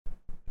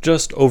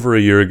Just over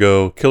a year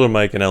ago, Killer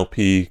Mike and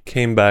LP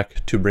came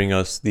back to bring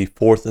us the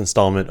fourth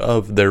installment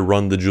of their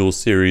Run the Jewels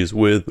series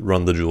with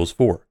Run the Jewels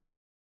 4.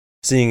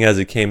 Seeing as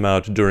it came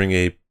out during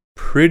a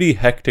pretty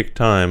hectic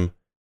time,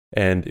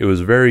 and it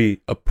was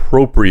very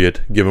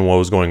appropriate given what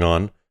was going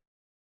on,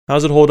 how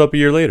does it hold up a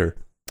year later?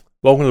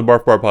 Welcome to the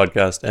Barf Bar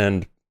Podcast,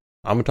 and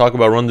I'm going to talk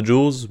about Run the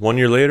Jewels 1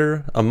 year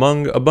later,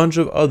 among a bunch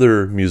of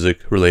other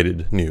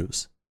music-related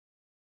news.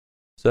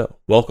 So,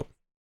 welcome.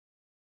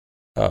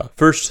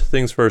 First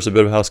things first, a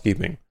bit of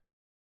housekeeping.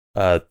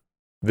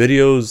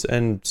 Videos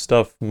and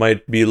stuff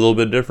might be a little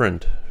bit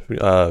different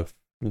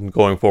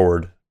going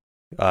forward.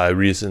 I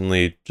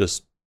recently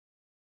just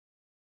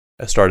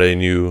started a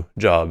new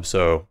job,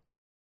 so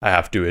I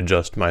have to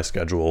adjust my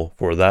schedule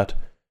for that.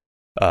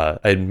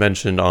 I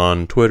mentioned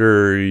on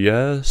Twitter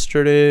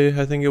yesterday,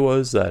 I think it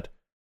was, that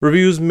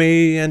reviews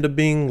may end up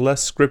being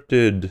less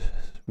scripted,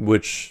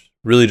 which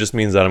really just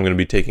means that I'm going to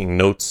be taking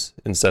notes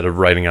instead of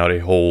writing out a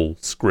whole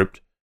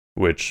script,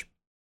 which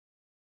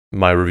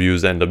my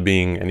reviews end up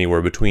being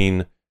anywhere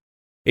between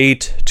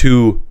 8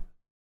 to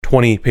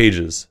 20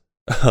 pages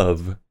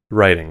of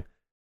writing.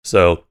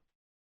 So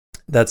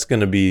that's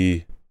going to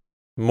be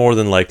more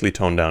than likely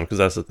toned down, because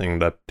that's the thing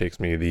that takes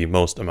me the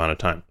most amount of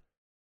time.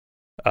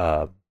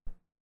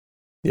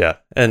 Yeah,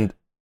 and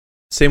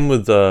same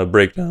with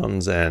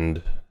breakdowns,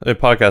 and the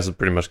podcast is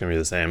pretty much going to be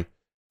the same,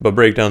 but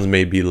breakdowns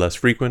may be less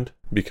frequent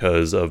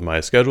because of my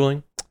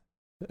scheduling,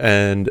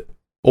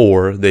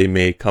 or they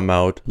may come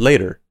out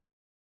later.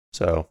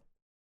 So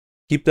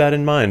keep that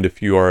in mind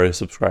if you are a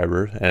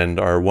subscriber and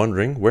are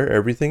wondering where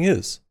everything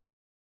is.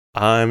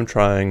 I'm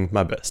trying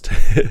my best.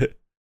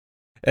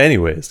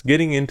 Anyways,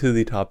 getting into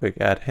the topic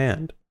at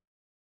hand.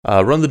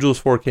 Run the Jewels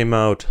 4 came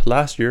out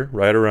last year,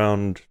 right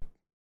around,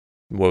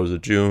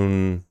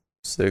 June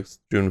 6th,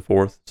 June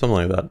 4th, something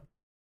like that.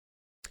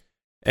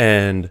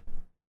 And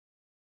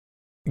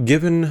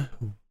given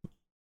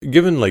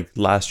like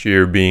last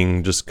year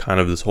being just kind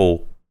of this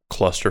whole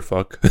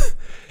clusterfuck,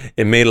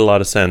 it made a lot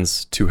of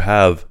sense to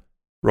have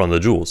Run the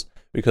Jewels,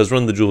 because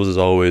Run the Jewels is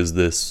always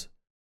this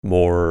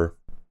more,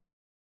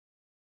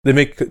 they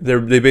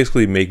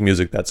basically make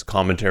music that's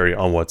commentary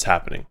on what's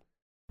happening,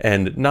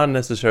 and not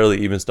necessarily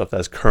even stuff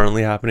that's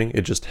currently happening.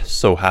 It just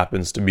so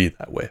happens to be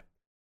that way,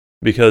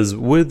 because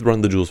with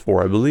Run the Jewels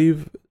 4, I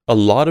believe a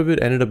lot of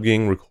it ended up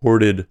getting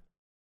recorded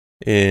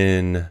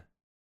in,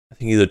 I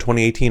think, either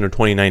 2018 or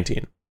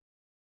 2019.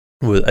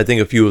 I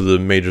think a few of the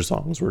major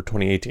songs were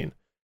 2018.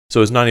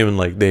 So it's not even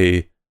like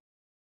they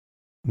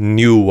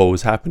knew what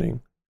was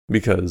happening,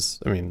 because,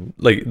 I mean,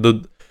 like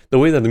the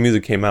way that the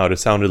music came out, it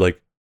sounded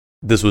like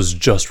this was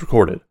just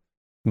recorded.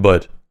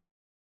 But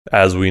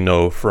as we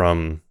know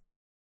from,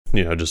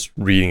 just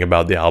reading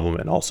about the album,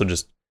 and also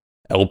just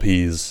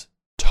LP's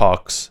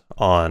talks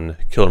on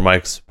Killer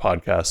Mike's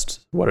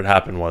podcast, what had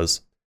happened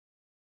was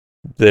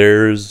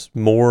there's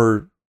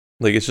more,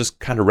 like, it's just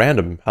kind of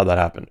random how that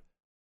happened.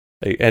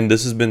 And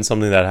this has been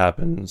something that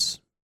happens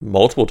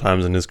multiple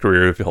times in his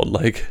career, it felt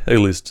like, at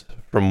least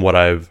from what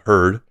I've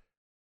heard,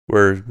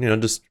 where,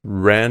 just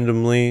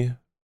randomly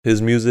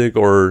his music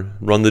or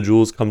Run the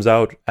Jewels comes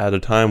out at a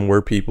time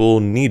where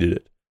people needed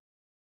it.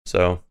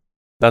 So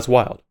that's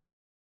wild.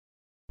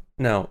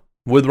 Now,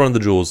 with Run the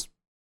Jewels,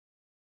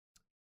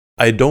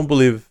 I don't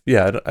think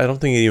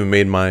it even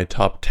made my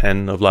top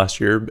 10 of last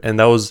year, and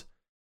that was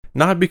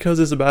not because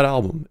it's a bad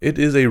album. It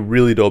is a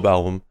really dope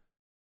album,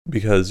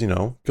 because,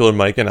 Killer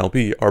Mike and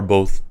LP are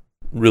both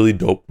really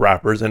dope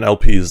rappers, and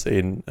LP is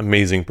an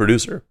amazing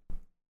producer.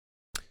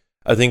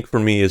 I think for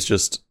me, it's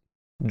just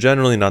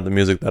generally not the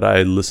music that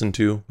I listen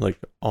to, like,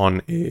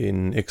 on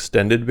an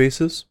extended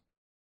basis.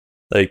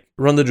 Like,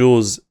 Run the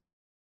Jewels,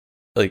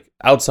 like,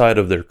 outside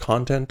of their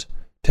content,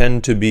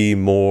 tend to be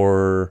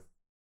more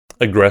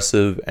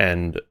aggressive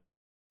and,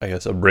 I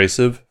guess,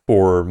 abrasive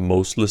for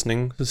most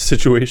listening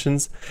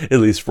situations, at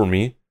least for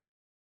me.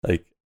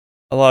 Like,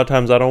 a lot of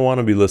times I don't want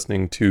to be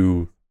listening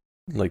to,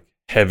 like,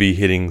 heavy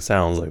hitting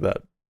sounds like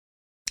that,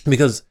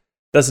 because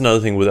that's another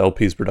thing with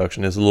LP's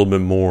production. It's a little bit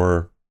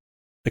more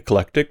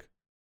eclectic.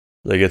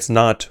 Like, it's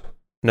not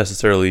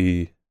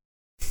necessarily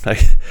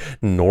like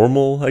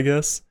normal, I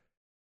guess,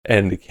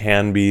 and it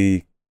can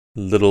be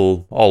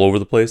little all over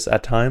the place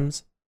at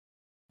times,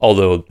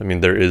 although, I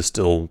mean, there is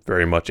still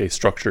very much a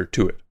structure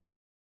to it.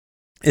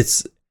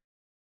 It's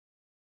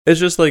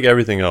just like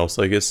everything else.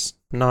 Like, it's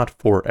not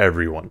for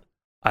everyone.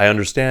 I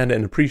understand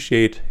and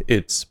appreciate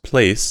its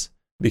place,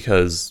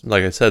 because,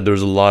 like I said,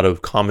 there's a lot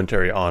of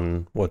commentary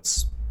on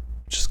what's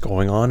just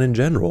going on in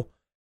general.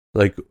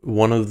 Like,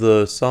 one of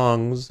the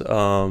songs,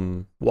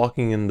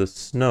 Walking in the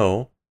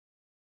Snow,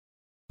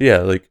 yeah,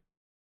 like,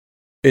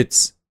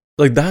 it's,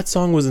 like, that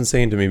song was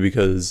insane to me,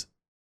 because,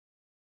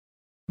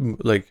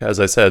 like, as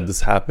I said,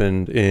 this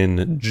happened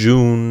in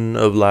June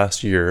of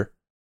last year,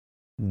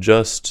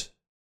 just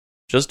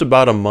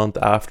about a month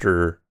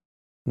after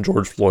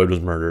George Floyd was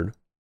murdered.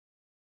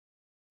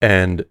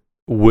 And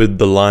with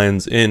the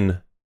lines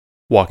in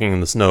Walking in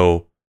the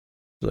Snow,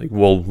 like,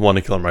 one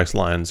of Killer Mike's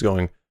lines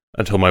going,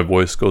 "Until my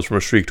voice goes from a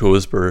shriek to a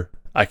whisper,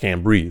 I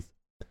can't breathe."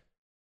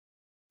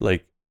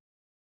 Like,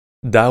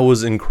 that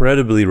was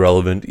incredibly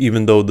relevant,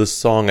 even though this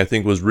song I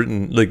think was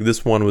written, like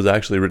this one was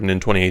actually written in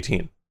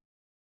 2018.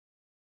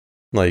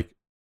 Like,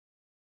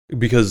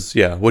 because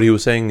yeah, what he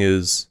was saying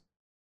is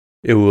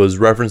it was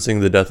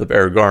referencing the death of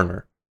Eric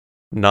Garner,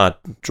 not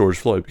George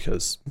Floyd,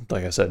 because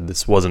like I said,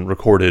 this wasn't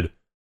recorded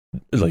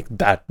like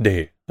that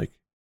day. Like,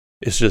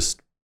 it's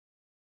just,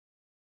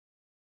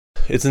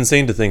 it's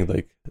insane to think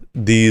like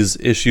these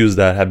issues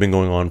that have been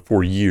going on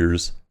for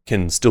years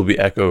can still be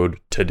echoed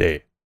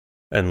today,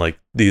 and like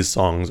these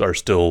songs are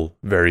still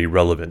very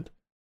relevant.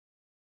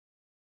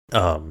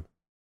 But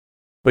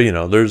you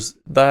know, there's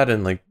that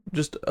and like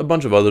just a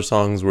bunch of other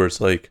songs where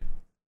it's like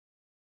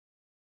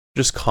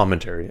just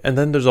commentary, and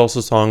then there's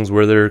also songs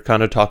where they're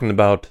kind of talking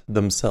about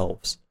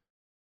themselves.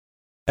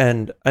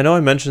 And I know I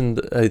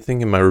mentioned, I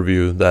think in my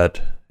review,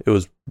 that it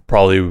was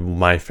probably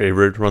my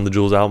favorite Run the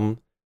Jewels album,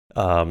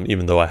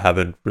 even though I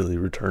haven't really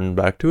returned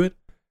back to it.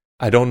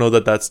 I don't know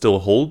that that still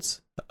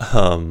holds,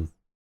 again,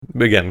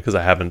 because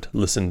I haven't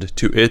listened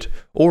to it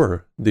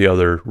or the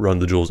other Run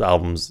the Jewels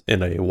albums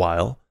in a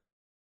while.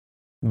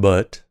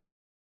 But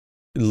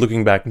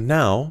looking back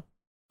now,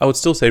 I would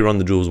still say Run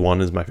the Jewels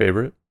 1 is my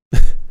favorite.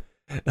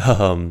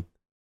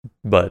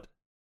 But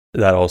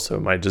that also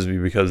might just be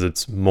because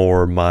it's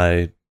more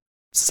my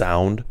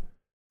sound.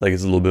 Like,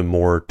 it's a little bit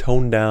more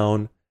toned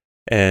down,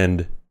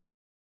 and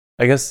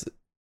I guess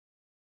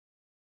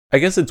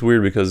it's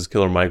weird because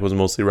Killer Mike was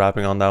mostly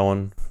rapping on that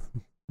one,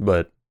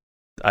 but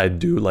I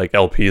do like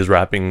LP's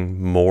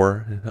rapping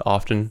more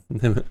often.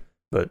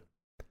 But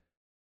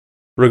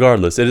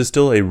regardless, it is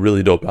still a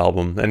really dope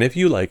album, and if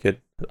you like it,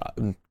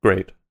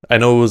 great. I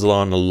know it was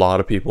on a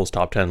lot of people's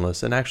top 10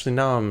 lists, and actually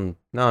now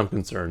I'm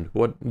concerned.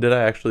 What did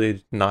I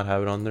actually not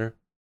have it on there?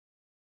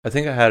 I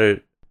think I had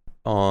it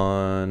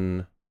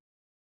on.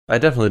 I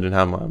definitely didn't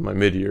have my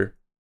mid-year.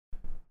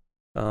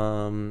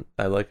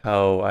 I like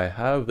how I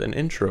have an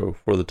intro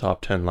for the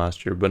top 10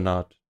 last year, but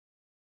not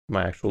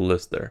my actual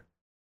list there.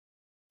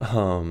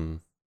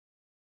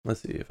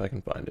 Let's see if I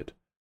can find it.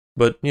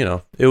 But you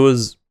know, it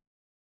was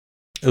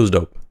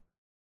dope.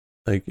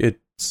 Like,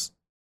 it's,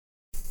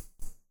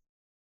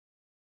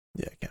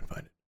 yeah, I can't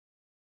find it.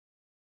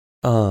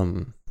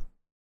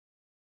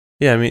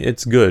 Yeah, I mean,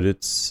 it's good.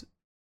 It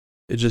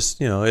just,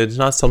 you know, it's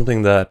not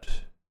something that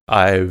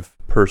I've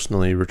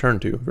personally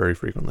returned to very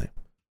frequently.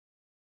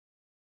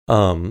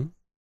 And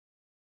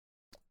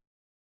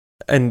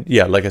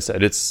yeah, like I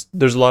said,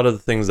 there's a lot of the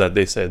things that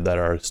they said that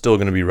are still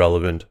going to be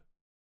relevant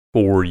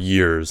for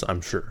years,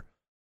 I'm sure.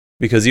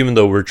 Because even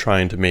though we're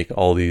trying to make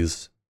all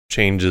these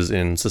changes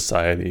in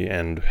society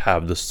and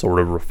have this sort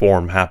of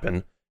reform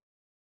happen,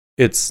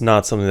 it's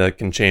not something that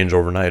can change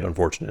overnight,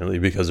 unfortunately,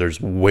 because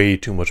there's way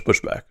too much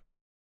pushback.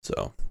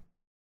 So,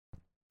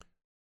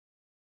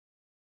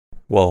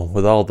 well,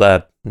 with all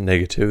that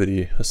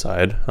negativity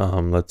aside,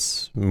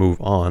 let's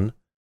move on.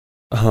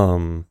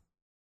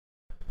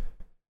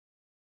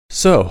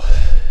 So,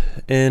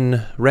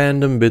 in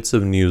random bits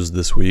of news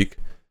this week,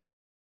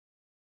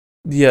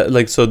 yeah,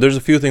 like, so there's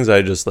a few things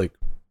I just like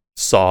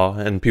saw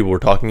and people were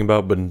talking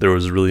about, but there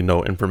was really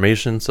no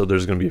information, so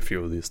there's going to be a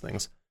few of these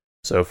things.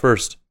 So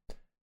first,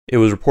 it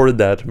was reported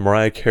that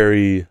Mariah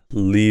Carey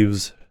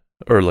leaves,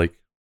 or like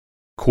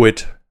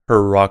quit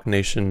her Roc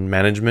Nation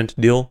management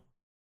deal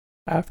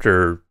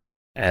after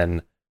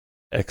an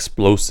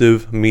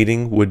explosive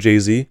meeting with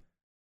Jay-Z.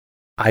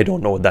 I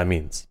don't know what that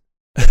means.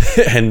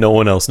 And no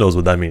one else knows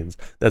what that means.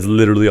 That's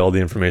literally all the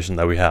information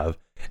that we have.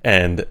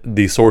 And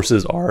the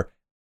sources are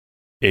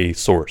a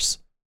source,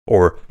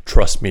 or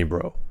trust me,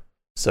 bro.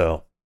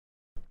 So,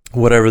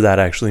 whatever that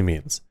actually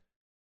means.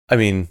 I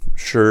mean,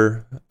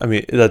 sure. I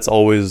mean, there's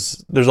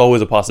always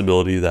a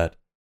possibility that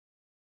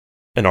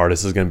an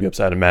artist is going to be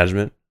upset at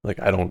management. Like,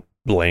 I don't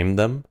blame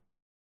them.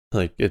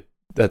 Like,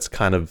 that's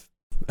kind of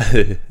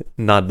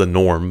not the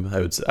norm.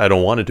 I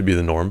don't want it to be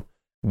the norm,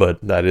 but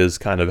that is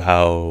kind of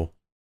how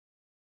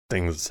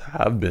things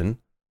have been.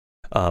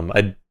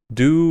 I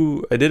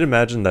did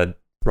imagine that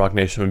Roc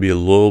Nation would be a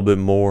little bit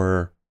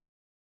more,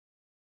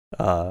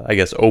 I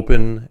guess,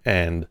 open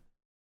and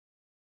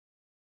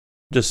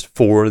just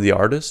for the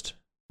artist,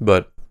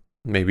 but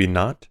maybe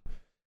not.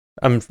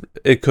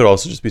 It could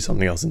also just be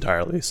something else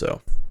entirely,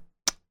 so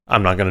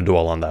I'm not going to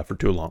dwell on that for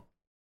too long.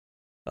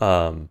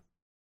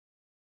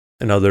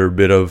 Another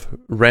bit of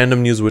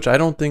random news, which I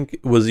don't think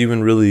was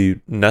even really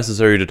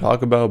necessary to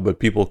talk about, but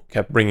people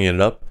kept bringing it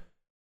up.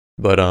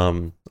 But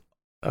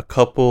a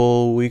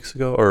couple weeks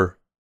ago, or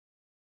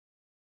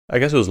I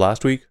guess it was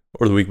last week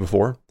or the week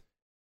before,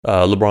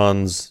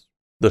 LeBron's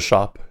The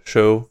Shop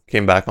show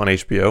came back on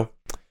HBO.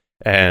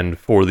 And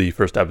for the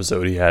first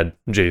episode, he had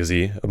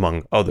Jay-Z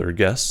among other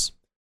guests.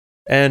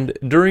 And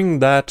during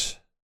that,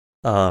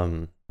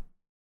 I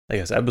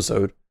guess,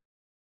 episode,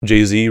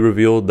 Jay-Z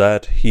revealed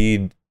that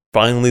he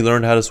finally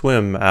learned how to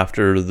swim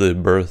after the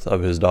birth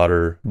of his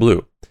daughter,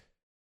 Blue.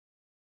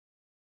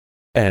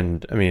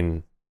 And, I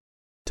mean,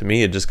 to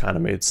me, it just kind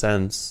of made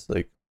sense.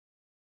 Like,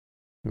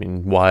 I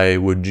mean, why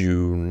would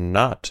you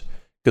not?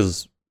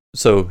 Because,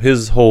 so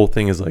his whole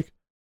thing is like,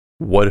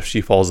 what if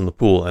she falls in the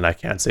pool and I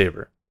can't save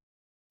her?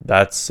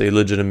 that's a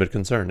legitimate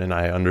concern, and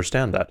I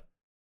understand that.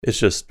 It's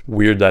just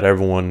weird that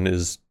everyone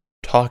is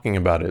talking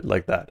about it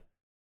like that.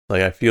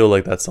 Like, I feel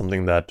like that's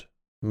something that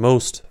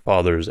most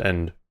fathers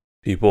and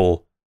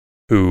people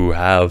who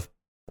have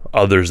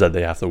others that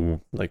they have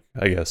to, like,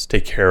 I guess,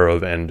 take care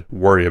of and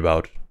worry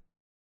about,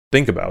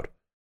 think about.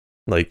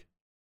 Like,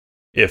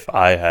 if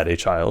I had a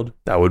child,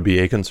 that would be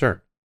a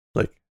concern.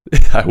 Like,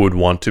 I would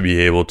want to be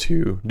able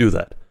to do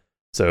that.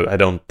 So I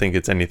don't think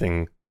it's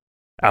anything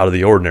out of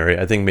the ordinary.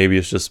 I think maybe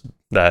it's just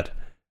that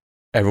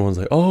everyone's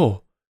like,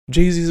 oh,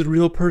 Jay-Z's a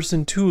real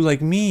person too,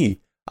 like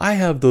me. I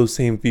have those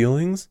same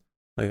feelings.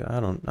 Like, I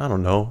don't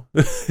know.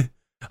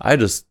 I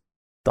just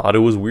thought it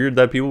was weird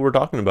that people were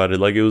talking about it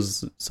like it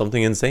was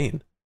something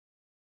insane.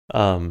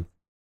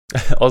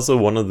 Also,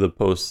 one of the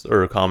posts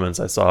or comments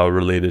I saw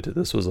related to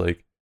this was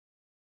like,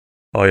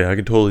 oh yeah, I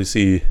could totally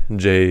see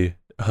Jay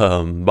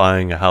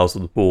buying a house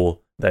with a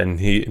pool, then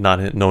he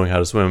not knowing how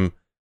to swim,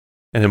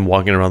 and him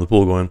walking around the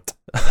pool going,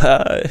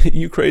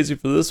 you crazy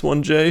for this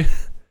one, Jay?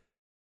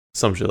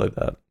 Some shit like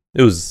that.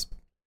 It was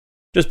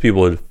just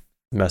people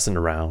messing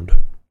around.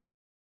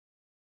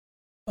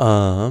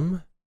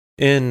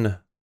 In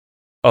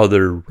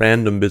other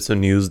random bits of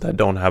news that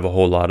don't have a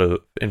whole lot of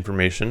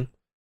information,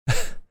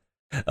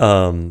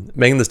 Megan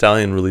Thee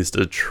Stallion released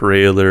a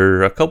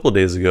trailer a couple of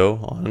days ago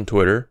on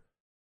Twitter,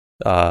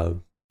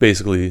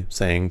 basically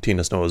saying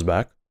Tina Snow is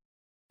back.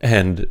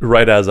 And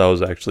right as I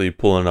was actually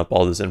pulling up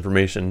all this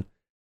information,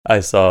 I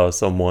saw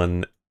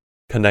someone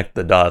connect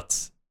the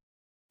dots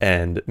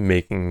and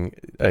making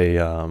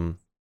a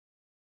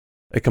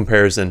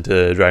comparison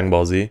to Dragon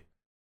Ball Z.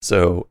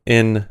 So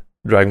in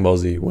Dragon Ball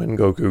Z, when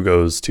Goku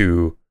goes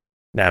to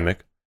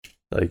Namek,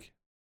 like,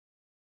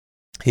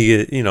 he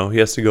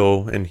has to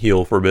go and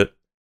heal for a bit,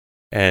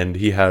 and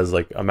he has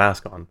like a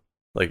mask on,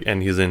 like,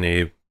 and he's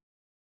in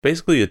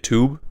basically a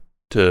tube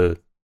to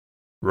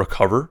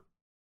recover.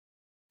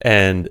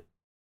 And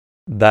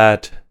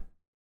that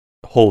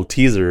whole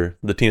teaser,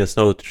 the Tina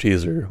Snow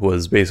teaser,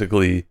 was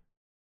basically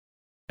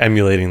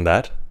emulating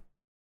that.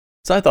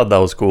 So I thought that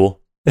was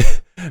cool.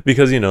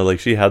 Because, like,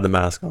 she had the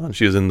mask on,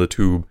 she was in the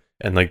tube,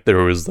 and like there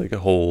was like a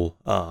whole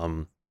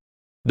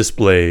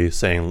display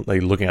saying,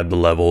 like, looking at the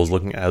levels,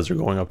 looking as they're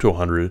going up to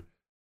 100.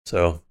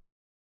 So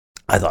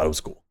I thought it was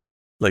cool.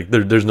 Like,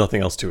 there's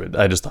nothing else to it.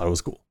 I just thought it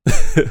was cool.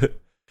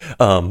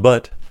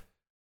 But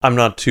I'm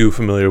not too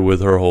familiar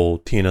with her whole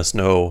Tina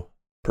Snow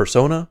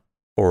persona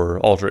or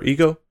alter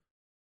ego.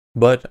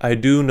 But I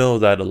do know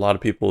that a lot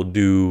of people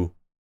do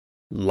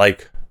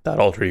like that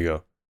alter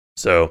ego.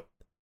 So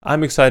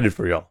I'm excited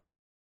for y'all.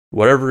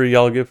 Whatever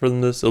y'all get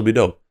from this, it'll be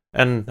dope.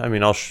 And I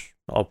mean,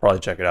 I'll probably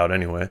check it out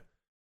anyway.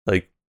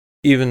 Like,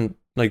 even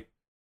like,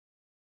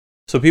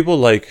 so people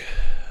like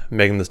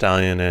Megan Thee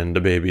Stallion and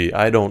DaBaby,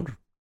 I don't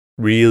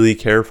really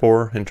care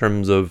for in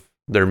terms of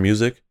their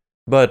music,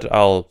 but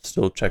I'll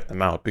still check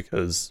them out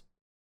because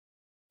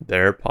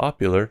they're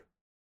popular.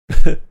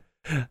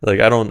 Like,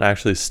 I don't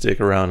actually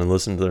stick around and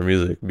listen to their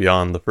music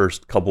beyond the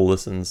first couple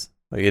listens.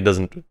 Like, it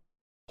doesn't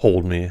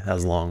hold me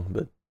as long,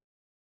 but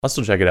I'll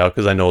still check it out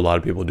because I know a lot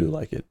of people do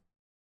like it.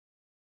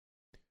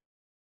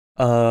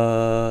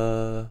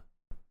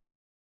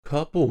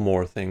 Couple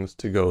more things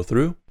to go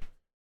through.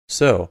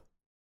 So,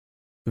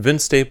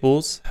 Vince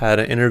Staples had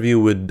an interview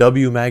with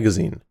W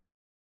Magazine,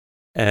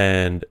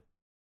 and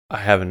I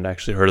haven't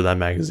actually heard of that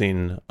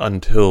magazine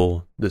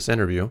until this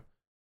interview.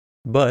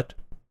 But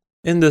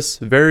in this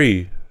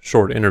very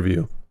short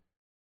interview,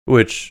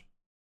 which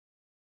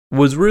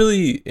was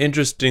really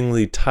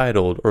interestingly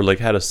titled, or like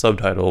had a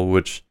subtitle,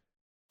 which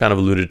kind of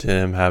alluded to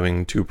him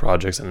having 2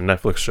 projects and a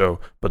Netflix show,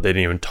 but they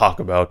didn't even talk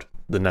about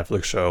the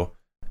Netflix show,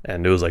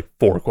 and it was like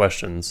 4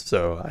 questions.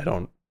 So I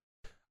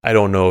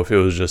don't know if it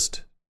was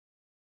just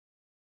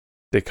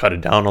they cut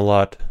it down a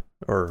lot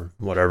or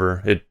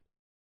whatever.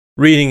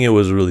 Reading it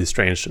was really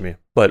strange to me.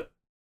 But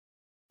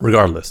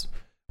regardless,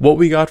 what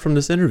we got from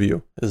this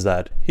interview is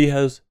that he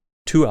has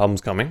 2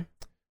 albums coming.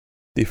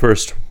 The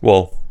first,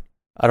 well,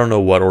 I don't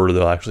know what order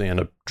they'll actually end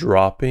up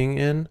dropping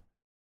in.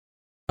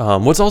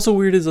 What's also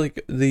weird is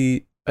like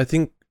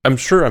I'm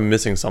sure I'm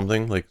missing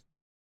something, like,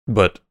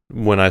 but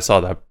when I saw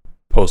that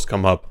post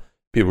come up,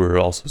 people were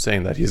also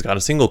saying that he's got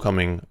a single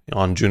coming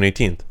on June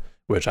 18th,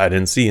 which I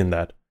didn't see in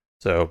that.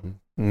 So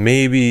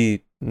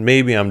maybe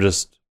I'm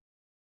just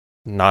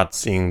not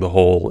seeing the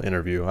whole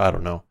interview. I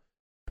don't know.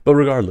 But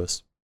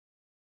regardless,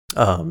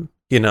 there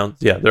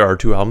are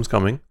 2 albums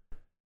coming.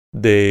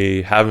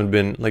 They haven't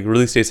been, like,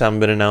 release dates haven't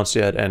been announced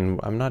yet, and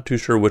I'm not too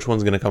sure which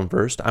one's going to come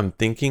first. I'm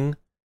thinking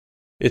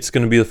it's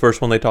going to be the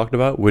first one they talked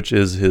about, which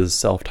is his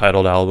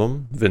self-titled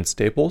album, Vince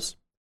Staples.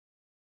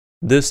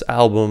 This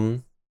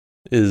album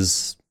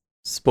is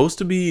supposed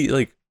to be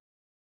like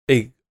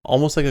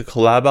almost like a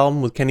collab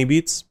album with Kenny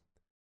Beats,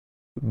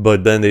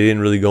 but then they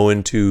didn't really go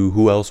into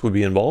who else would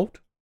be involved.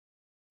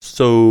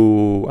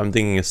 So I'm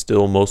thinking it's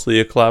still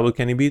mostly a collab with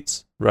Kenny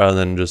Beats rather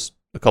than just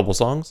a couple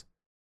songs.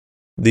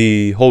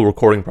 The whole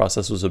recording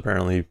process was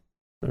apparently,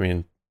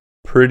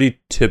 pretty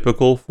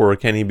typical for a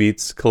Kenny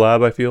Beats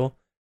collab, I feel.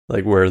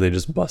 Like, where they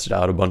just busted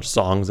out a bunch of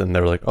songs and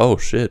they're like, oh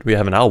shit, we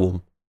have an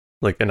album.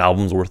 like an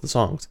album's worth of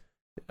songs.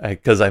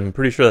 Because I'm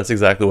pretty sure that's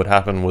exactly what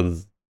happened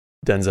with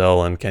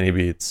Denzel and Kenny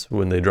Beats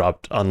when they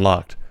dropped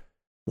Unlocked.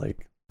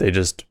 Like, they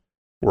just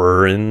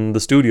were in the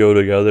studio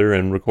together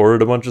and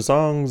recorded a bunch of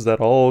songs that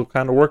all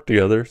kind of worked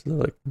together. So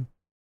like,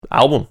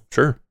 album,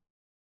 sure.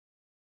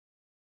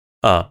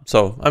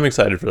 So I'm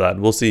excited for that.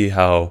 We'll see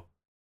how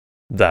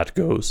that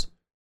goes.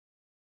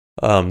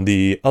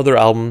 The other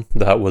album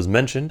that was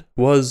mentioned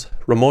was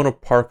Ramona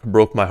Park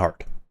Broke My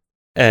Heart.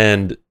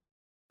 And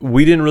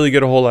we didn't really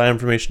get a whole lot of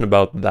information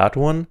about that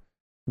one,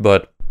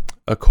 but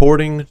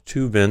according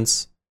to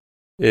Vince,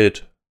 the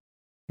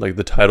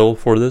title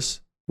for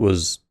this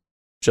was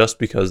just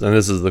because, and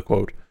this is the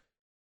quote,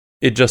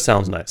 "It just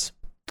sounds nice.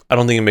 I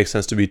don't think it makes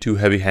sense to be too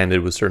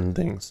heavy-handed with certain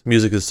things.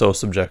 Music is so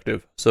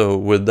subjective. So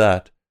with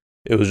that,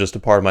 it was just a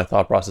part of my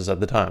thought process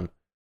at the time.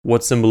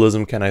 What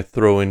symbolism can I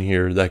throw in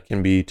here that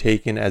can be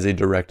taken as a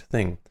direct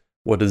thing?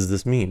 What does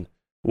this mean?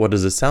 What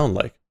does it sound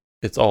like?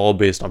 It's all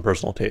based on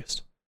personal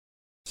taste."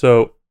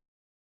 So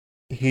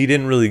he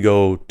didn't really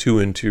go too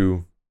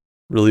into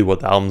really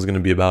what the album's going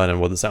to be about and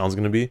what the sound's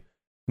going to be.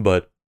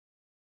 But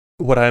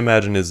what I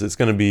imagine is it's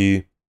going to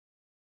be,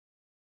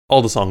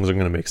 all the songs are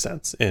going to make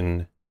sense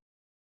in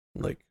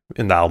the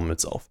album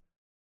itself.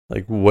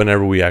 Like,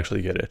 whenever we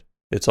actually get it,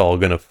 it's all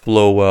going to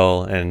flow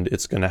well, and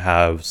it's going to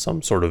have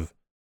some sort of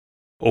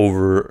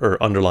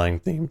underlying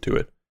theme to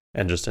it,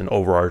 and just an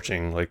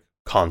overarching like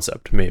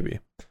concept maybe.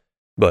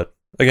 But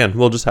again,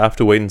 we'll just have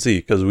to wait and see,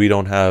 because we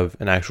don't have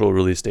an actual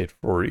release date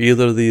for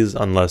either of these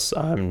unless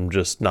I'm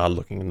just not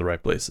looking in the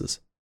right places.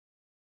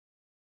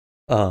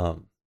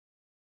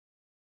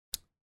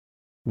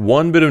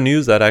 One bit of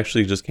news that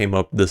actually just came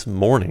up this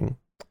morning.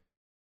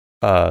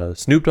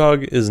 Snoop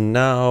Dogg is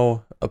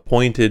now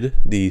appointed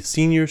the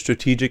Senior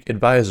Strategic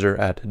Advisor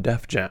at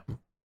Def Jam.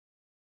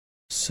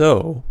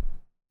 So,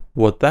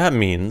 what that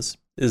means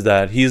is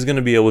that he's going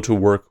to be able to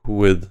work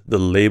with the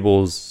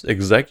label's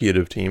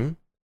executive team,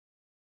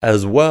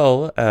 as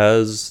well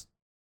as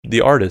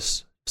the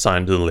artists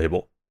signed to the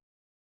label.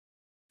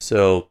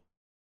 So,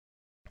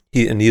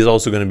 he's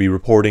also going to be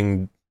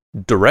reporting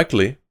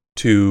directly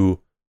to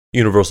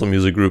Universal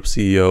Music Group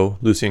CEO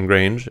Lucian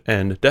Grange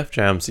and Def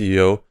Jam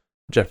CEO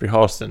Jeffrey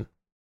Holston.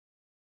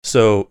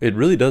 So it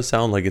really does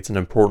sound like it's an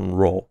important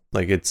role.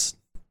 Like, it's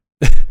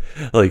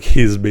like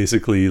he's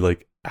basically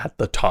like at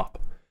the top.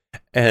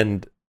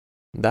 And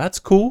that's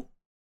cool.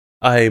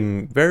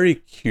 I'm very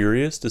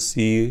curious to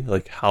see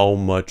like how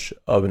much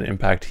of an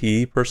impact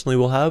he personally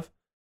will have,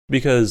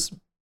 because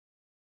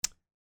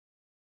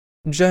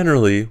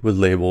generally with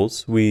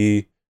labels,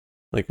 we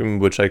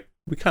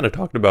kind of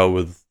talked about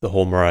with the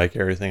whole Mariah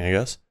Carey thing, I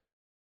guess,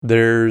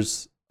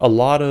 there's a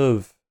lot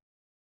of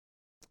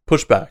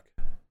pushback,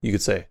 you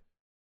could say.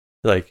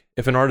 Like,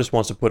 if an artist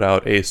wants to put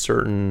out a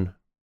certain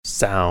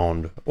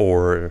sound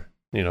or,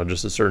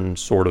 just a certain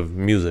sort of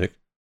music,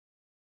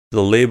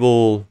 the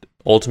label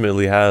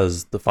ultimately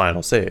has the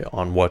final say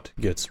on what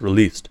gets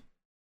released.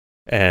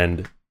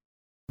 And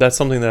that's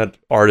something that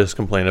artists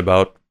complain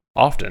about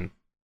often.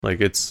 Like,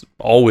 it's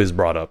always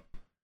brought up.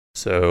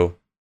 So,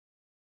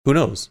 who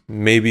knows?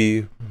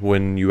 Maybe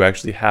when you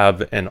actually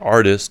have an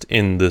artist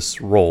in this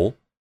role,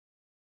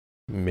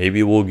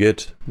 maybe we'll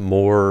get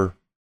more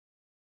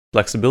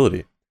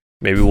flexibility.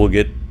 Maybe we'll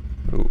get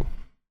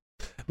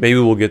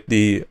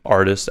the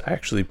artist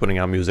actually putting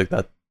out music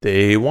that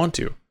they want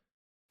to.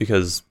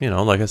 Because,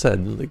 like I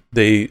said,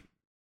 we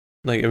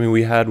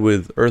had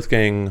with Earth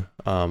Gang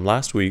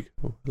last week,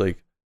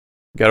 like,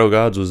 Ghetto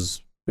Gods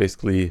was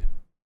basically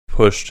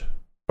pushed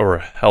or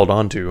held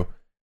onto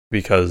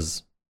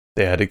because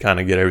they had to kind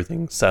of get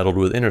everything settled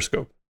with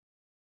Interscope.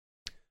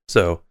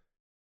 So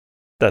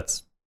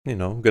that's,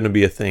 going to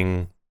be a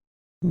thing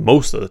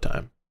most of the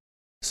time.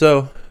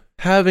 So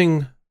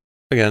having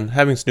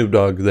Snoop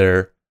Dogg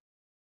there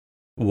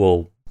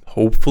will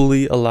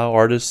hopefully allow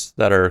artists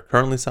that are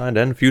currently signed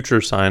and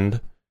future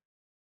signed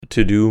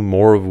to do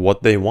more of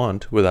what they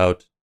want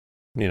without,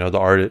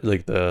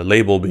 the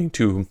label being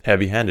too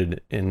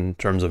heavy-handed in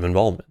terms of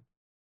involvement.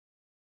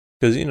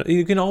 Because,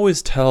 you can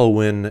always tell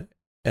when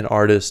an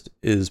artist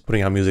is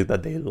putting out music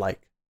that they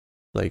like.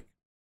 Like,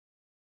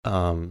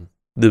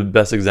 the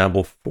best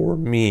example for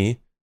me,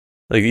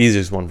 like the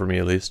easiest one for me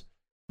at least,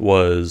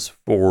 was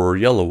for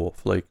Yelawolf.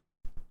 Like,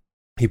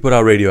 he put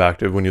out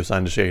Radioactive when he was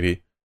signed to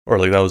Shady, or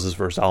like that was his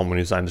first album when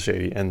he was signed to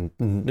Shady, and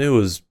it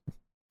was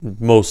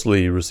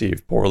mostly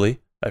received poorly,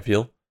 I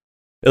feel.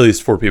 At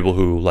least for people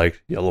who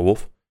liked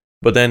Yelawolf.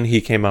 But then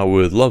he came out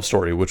with Love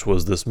Story, which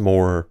was this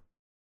more,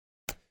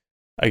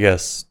 I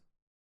guess,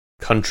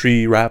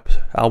 country rap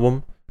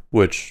album,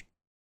 which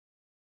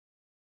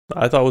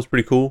I thought was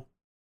pretty cool.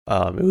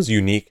 It was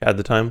unique at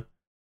the time.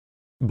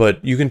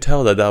 But you can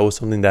tell that was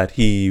something that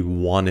he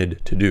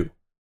wanted to do.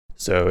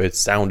 So it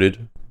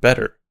sounded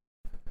better.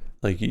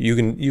 Like, you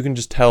can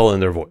just tell in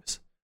their voice.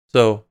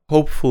 So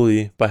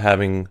hopefully by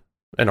having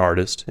an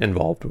artist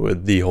involved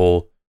with the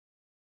whole,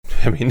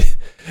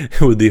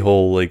 with the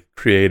whole like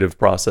creative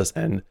process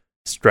and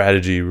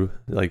strategy,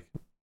 like,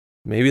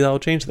 maybe that'll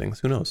change things.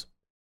 Who knows?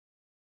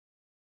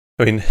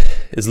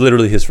 it's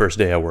literally his first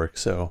day at work,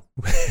 so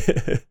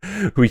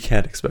we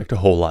can't expect a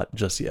whole lot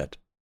just yet.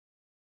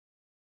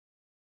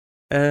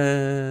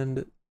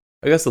 And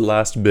I guess the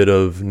last bit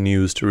of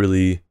news to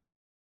really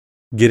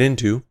get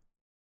into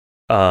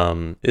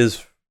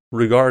is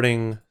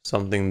regarding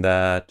something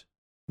that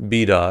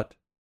B.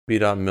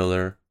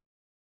 Miller,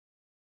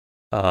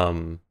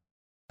 I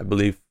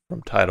believe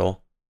from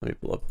Tidal. Let me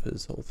pull up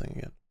his whole thing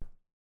again.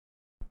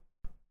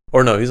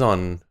 Or no, he's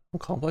on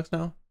Complex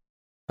now?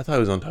 I thought he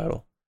was on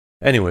Tidal.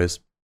 Anyways,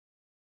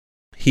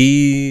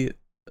 he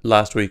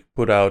last week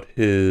put out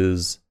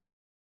his,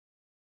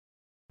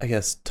 I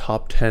guess,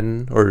 top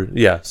 10,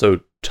 so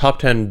top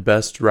 10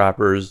 best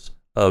rappers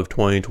of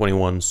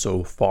 2021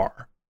 so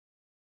far.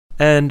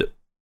 And,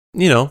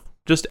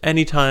 just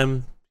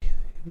anytime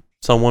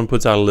someone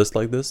puts out a list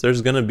like this,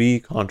 there's going to be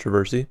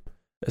controversy,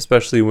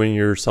 especially when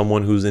you're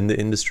someone who's in the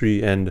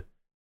industry and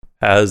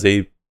has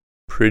a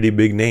pretty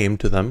big name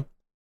to them.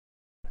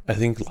 I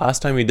think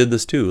last time he did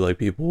this too, like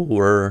people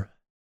were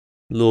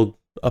a little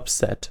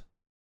upset.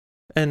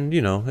 And,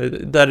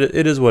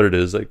 it is what it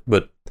is.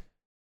 But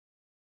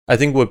I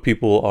think what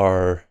people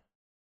are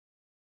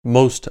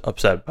most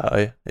upset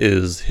by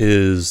is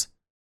his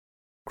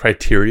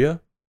criteria.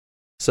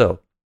 So,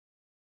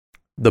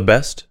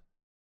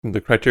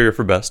 the criteria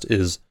for best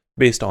is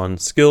based on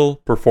skill,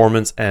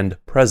 performance,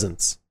 and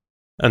presence.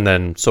 And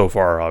then so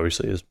far,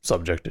 obviously, is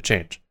subject to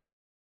change.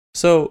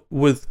 So,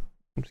 with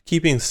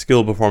keeping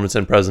skill, performance,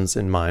 and presence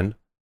in mind,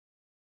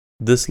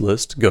 this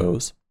list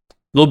goes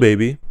Lil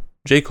Baby,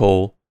 J.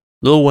 Cole,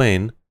 Lil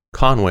Wayne,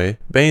 Conway,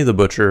 Benny the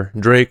Butcher,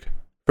 Drake,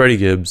 Freddie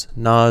Gibbs,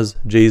 Nas,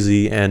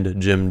 Jay-Z,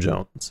 and Jim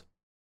Jones.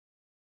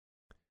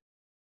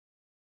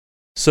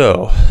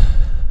 So,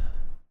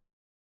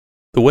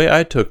 the way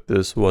I took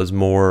this was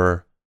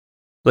more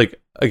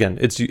again,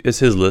 it's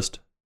his list.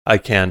 I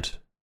can't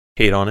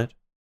hate on it.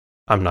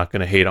 I'm not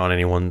going to hate on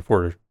anyone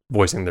for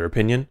voicing their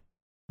opinion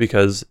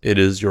because it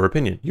is your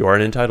opinion. You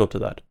aren't entitled to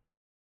that.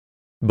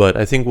 But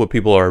I think what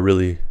people are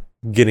really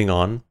getting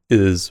on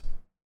is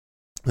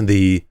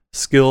the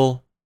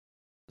skill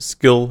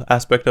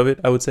aspect of it,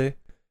 I would say.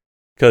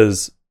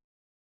 Because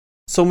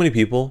so many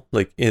people,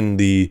 in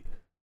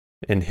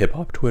hip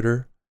hop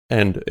Twitter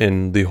and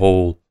in the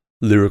whole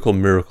lyrical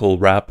miracle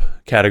rap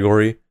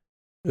category,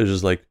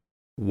 it's just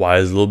why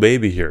is Lil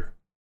Baby here?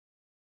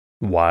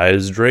 Why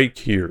is Drake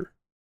here?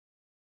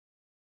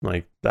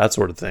 That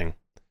sort of thing.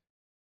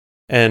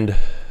 And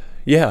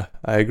yeah,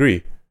 I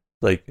agree.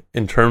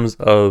 In terms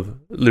of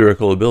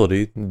lyrical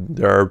ability,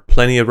 there are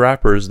plenty of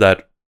rappers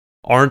that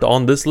aren't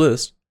on this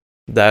list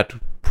that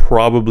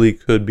probably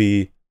could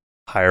be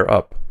higher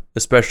up,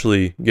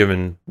 especially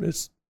given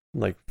it's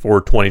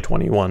for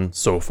 2021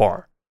 so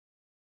far.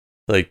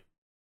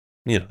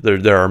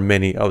 There are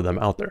many of them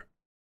out there.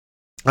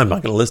 I'm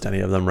not going to list any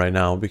of them right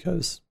now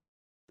because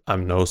I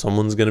know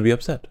someone's going to be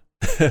upset.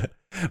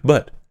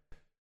 But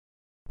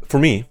for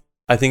me,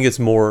 I think it's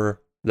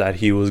more that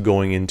he was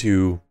going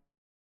into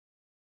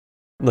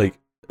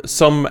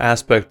some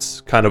aspects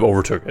kind of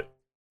overtook it.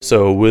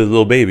 So with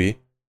Lil Baby,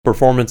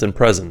 performance and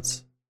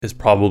presence is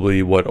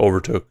probably what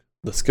overtook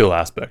the skill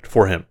aspect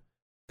for him.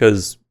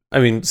 Because,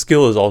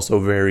 skill is also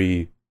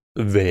very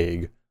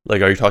vague.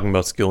 Are you talking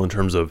about skill in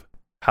terms of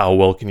how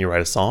well can you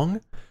write a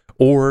song?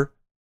 Or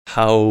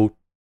how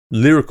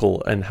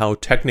lyrical and how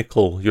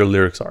technical your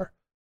lyrics are?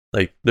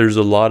 There's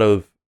a lot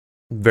of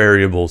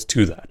variables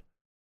to that.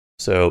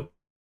 So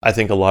I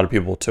think a lot of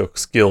people took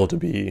skill to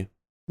be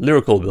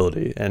lyrical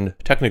ability and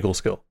technical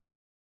skill.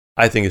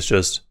 I think it's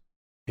just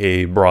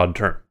a broad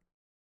term.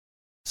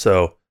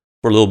 So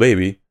for Lil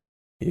Baby,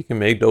 he can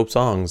make dope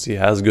songs. He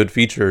has good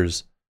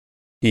features.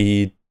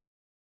 He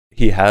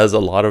has a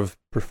lot of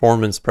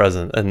performance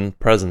presence.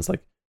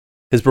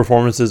 His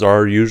performances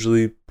are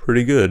usually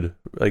pretty good,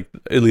 at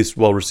least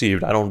well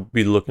received. I don't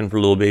be looking for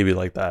Lil Baby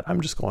like that.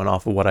 I'm just going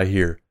off of what I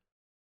hear.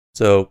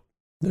 So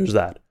there's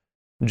that.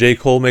 J.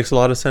 Cole makes a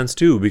lot of sense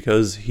too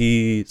because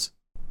he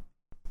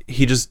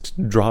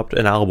just dropped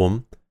an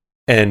album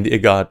and it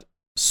got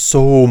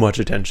so much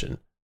attention.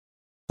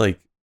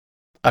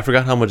 I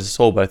forgot how much it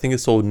sold, but I think it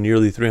sold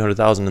nearly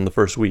 300,000 in the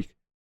first week,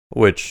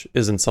 which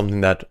isn't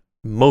something that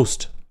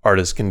most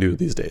artists can do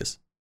these days.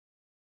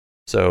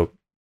 So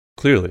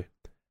clearly,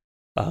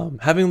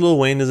 having Lil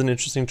Wayne is an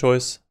interesting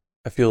choice.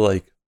 I feel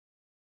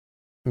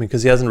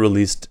because he hasn't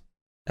released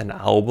an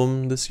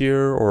album this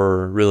year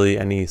or really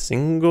any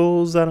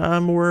singles that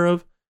I'm aware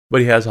of,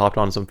 but he has hopped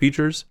on some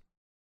features,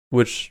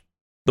 which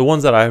the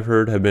ones that I've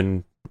heard have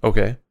been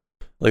okay.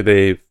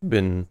 They've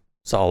been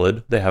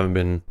solid. They haven't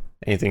been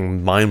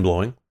anything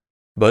mind-blowing,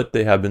 but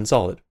they have been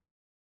solid.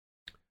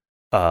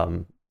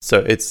 So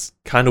it's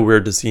kind of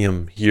weird to see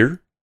him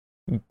here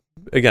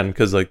again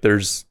because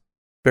there's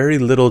very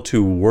little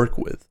to work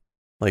with.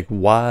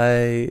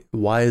 Why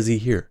is he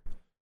here?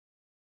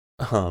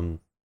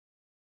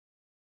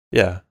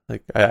 Yeah,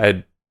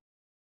 I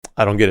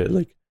don't get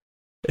it.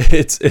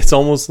 It's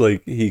almost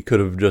like he could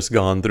have just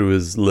gone through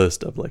his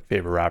list of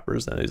favorite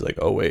rappers and he's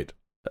oh wait,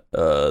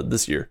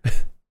 this year.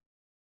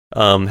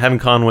 Having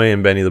Conway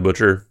and Benny the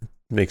Butcher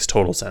makes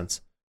total sense.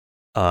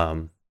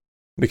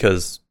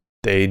 because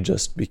they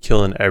just be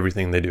killing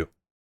everything they do.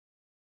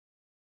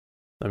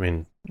 I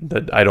mean,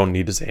 that I don't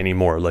need to say any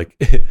more. Like,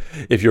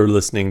 if you're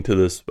listening to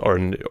this, or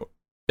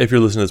if you're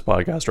listening to this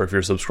podcast, or if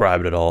you're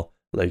subscribed at all,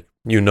 like,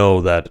 you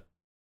know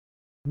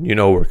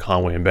where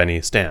Conway and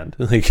Benny stand.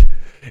 Like,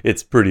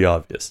 it's pretty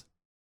obvious.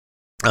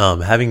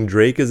 Having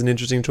Drake is an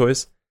interesting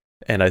choice,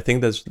 and I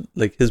think that's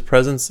like his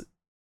presence.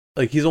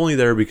 Like, he's only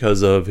there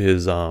because of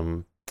his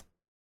what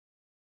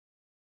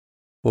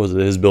was it,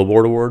 his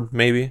Billboard award,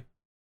 maybe.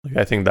 Like,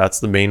 I think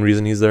that's the main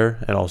reason he's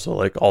there, and also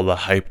like all the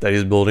hype that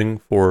he's building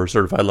for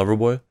Certified Lover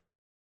Boy.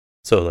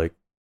 So like,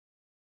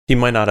 he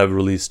might not have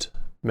released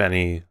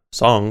many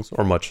songs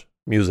or much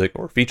music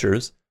or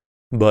features,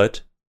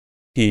 but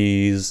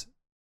he's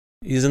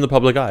in the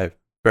public eye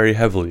very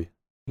heavily,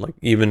 like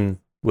even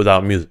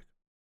without music.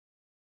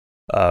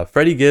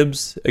 Freddie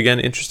Gibbs, again,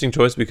 interesting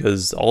choice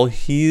because all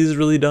he's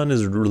really done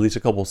is release a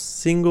couple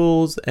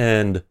singles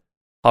and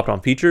hopped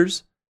on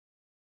features.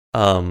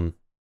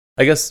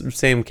 I guess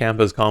same camp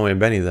as Conway and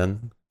Benny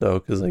then, though,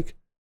 because like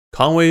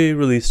Conway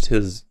released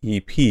his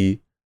EP,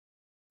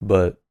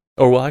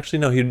 actually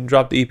no, he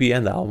dropped the EP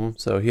and the album,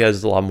 so he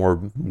has a lot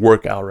more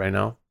work out right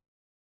now.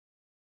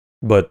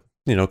 But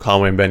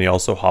Conway and Benny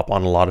also hop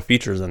on a lot of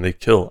features and they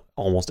kill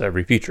almost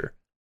every feature,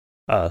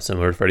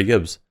 similar to Freddie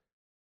Gibbs.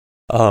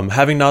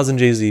 Having Nas and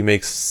Jay-Z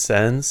makes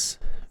sense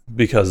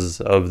because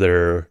of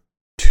their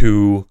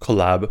 2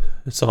 collab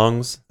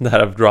songs that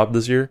have dropped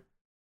this year.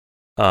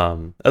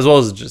 As well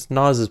as just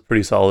Nas is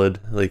pretty solid.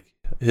 Like,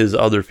 his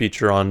other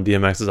feature on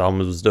DMX's album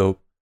was dope.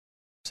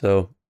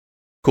 So,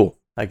 cool.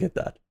 I get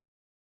that.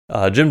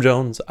 Jim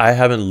Jones, I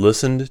haven't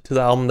listened to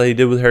the album that he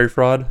did with Harry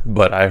Fraud,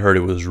 but I heard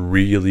it was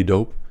really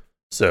dope.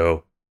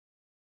 So,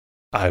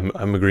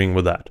 I'm agreeing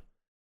with that.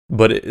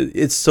 But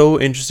it's so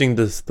interesting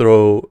to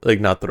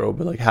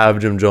have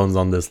Jim Jones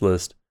on this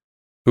list,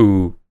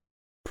 who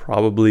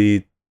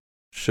probably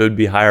should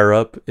be higher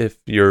up if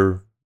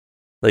you're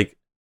like.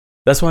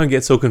 That's why I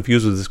get so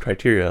confused with this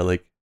criteria.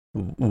 Like,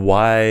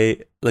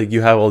 why? Like,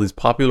 you have all these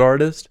popular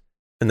artists,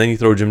 and then you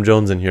throw Jim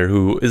Jones in here,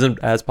 who isn't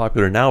as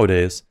popular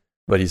nowadays,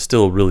 but he's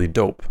still really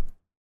dope.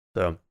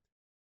 So,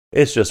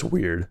 it's just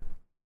weird.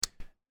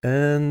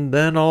 And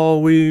then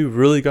all we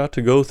really got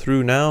to go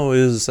through now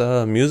is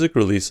music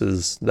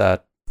releases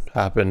that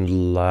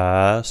happened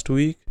last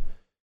week.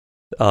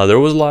 There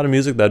was a lot of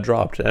music that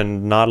dropped,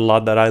 and not a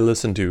lot that I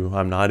listened to.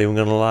 I'm not even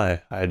gonna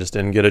lie. I just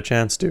didn't get a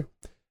chance to.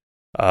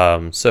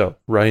 So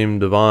Raheem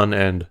DeVaughn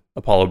and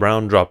Apollo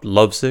Brown dropped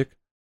Lovesick.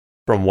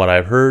 From what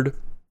I've heard,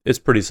 it's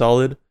pretty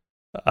solid.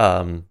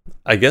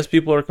 I guess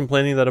people are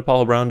complaining that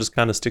Apollo Brown just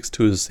kind of sticks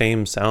to his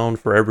same sound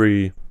for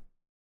every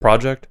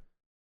project,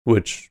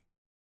 which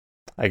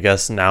I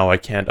guess now I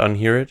can't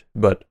unhear it,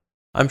 but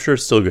I'm sure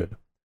it's still good.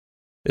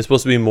 It's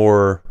supposed to be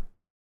more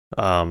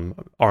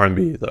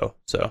R&B though,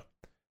 so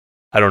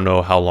I don't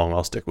know how long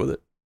I'll stick with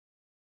it.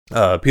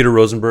 Peter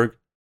Rosenberg,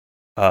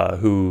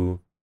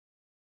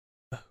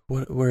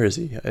 where is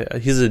he?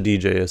 He's a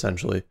DJ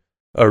essentially,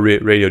 a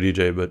radio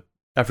DJ, but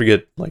I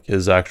forget like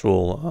his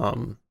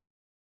actual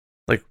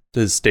like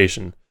his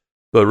station.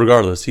 But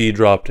regardless, he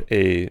dropped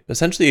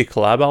essentially a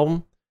collab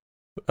album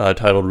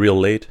titled Real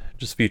Late.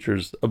 Just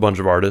features a bunch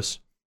of artists.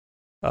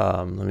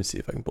 Let me see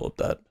if I can pull up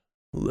that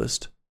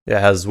list. Yeah,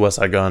 it has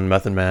Westside Gunn,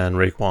 Method Man,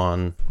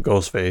 Raekwon,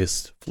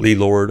 Ghostface, Flea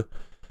Lord,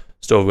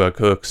 Stove God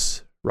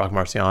Cooks, Rock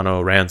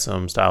Marciano,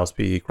 Ransom, Styles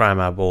P, Crime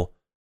Apple,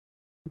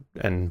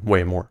 and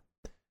way more.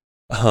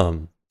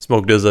 Smoke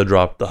DZA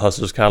dropped the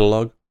Hustlers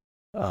catalog.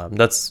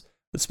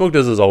 Smoke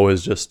DZA is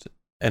always just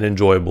an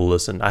enjoyable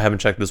listen. I haven't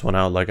checked this one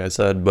out, like I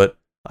said, but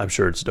I'm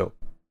sure it's dope,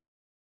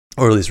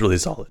 or at least really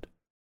solid.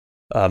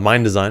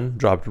 Mind Design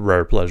dropped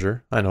Rare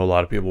Pleasure. I know a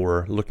lot of people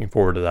were looking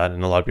forward to that,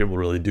 and a lot of people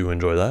really do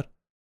enjoy that.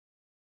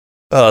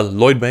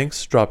 Lloyd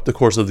Banks dropped The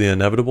Course of the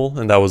Inevitable,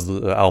 and that was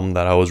the album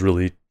that I was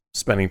really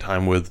spending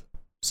time with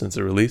since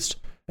it released,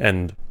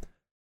 and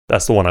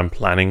that's the one I'm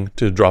planning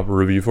to drop a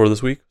review for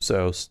this week,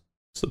 so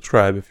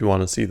subscribe if you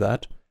want to see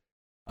that.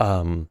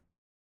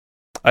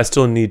 I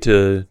still need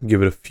to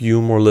give it a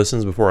few more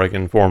listens before I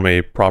can form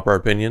a proper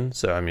opinion,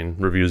 so I mean,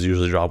 reviews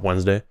usually drop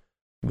Wednesday,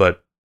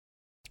 but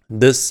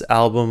this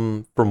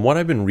album, from what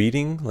I've been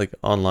reading, like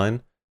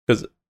online,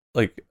 because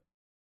like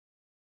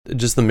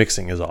just the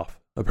mixing is off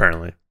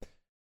apparently,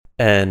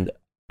 and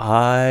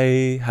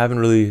I haven't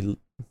really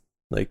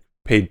like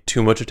paid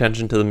too much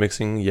attention to the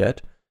mixing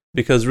yet,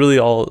 because really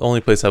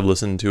only place I've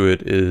listened to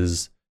it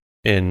is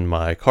in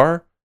my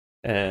car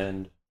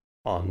and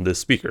on this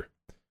speaker,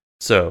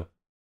 so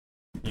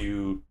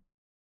you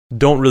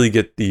don't really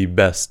get the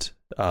best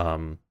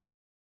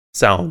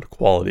sound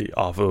quality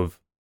off of.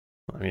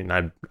 I mean,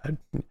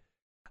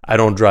 I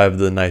don't drive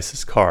the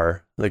nicest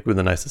car, like with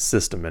the nicest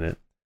system in it,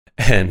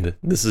 and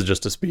this is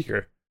just a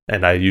speaker,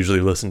 and I usually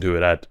listen to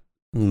it at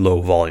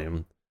low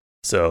volume.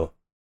 So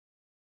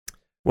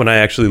when I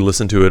actually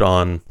listen to it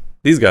on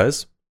these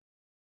guys,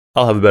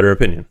 I'll have a better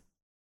opinion.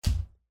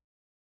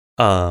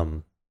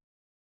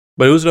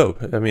 But it was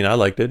dope. I mean, I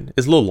liked it.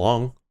 It's a little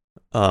long,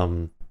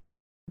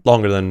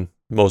 longer than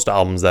most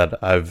albums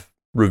that I've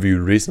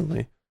reviewed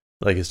recently.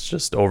 Like it's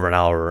just over an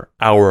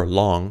hour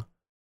long,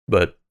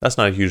 but that's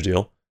not a huge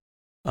deal.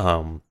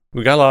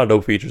 We got a lot of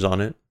dope features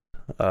on it.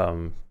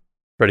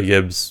 Freddie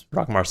Gibbs,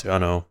 Rock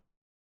Marciano,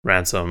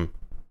 Ransom,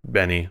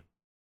 Benny,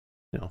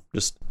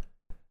 just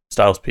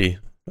Styles P,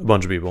 a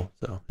bunch of people.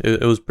 So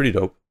it was pretty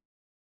dope.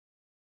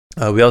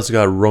 We also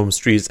got Rome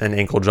Streets and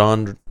Ankle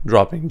John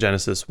dropping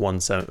Genesis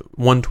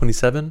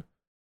 127.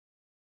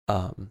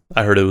 I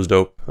heard it was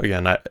dope.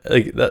 Again,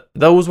 that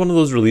was one of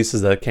those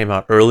releases that came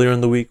out earlier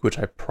in the week, which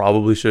I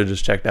probably should have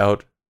just checked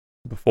out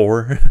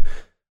before,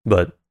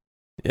 but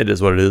it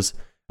is what it is.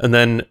 And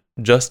then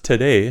just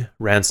today,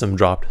 Ransom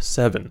dropped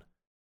 7.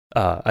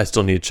 I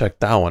still need to check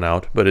that one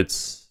out, but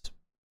it's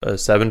a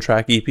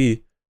 7-track EP,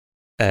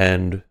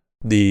 and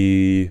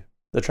the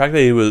track that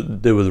he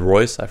did with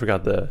Royce, I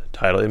forgot the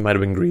title. It might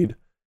have been Greed.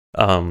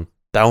 That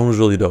one was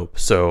really dope.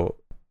 So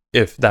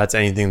if that's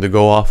anything to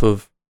go off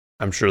of,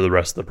 I'm sure the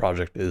rest of the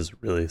project is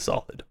really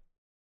solid.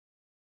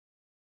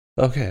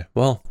 Okay,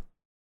 well,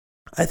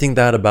 I think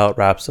that about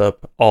wraps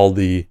up all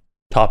the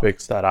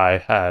topics that I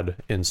had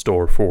in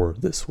store for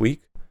this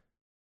week.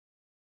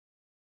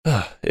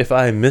 If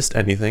I missed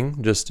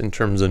anything, just in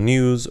terms of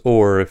news,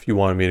 or if you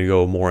wanted me to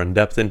go more in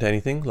depth into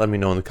anything, let me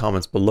know in the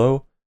comments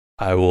below.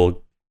 I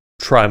will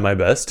try my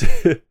best.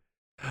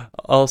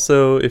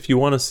 Also, if you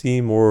want to see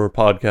more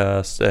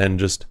podcasts and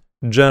just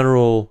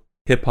general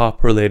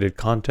hip-hop related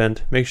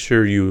content, make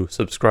sure you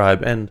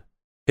subscribe and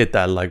hit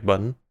that like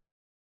button.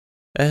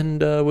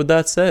 And with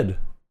that said,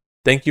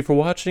 thank you for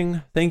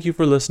watching. Thank you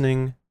for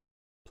listening.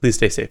 Please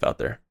stay safe out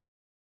there.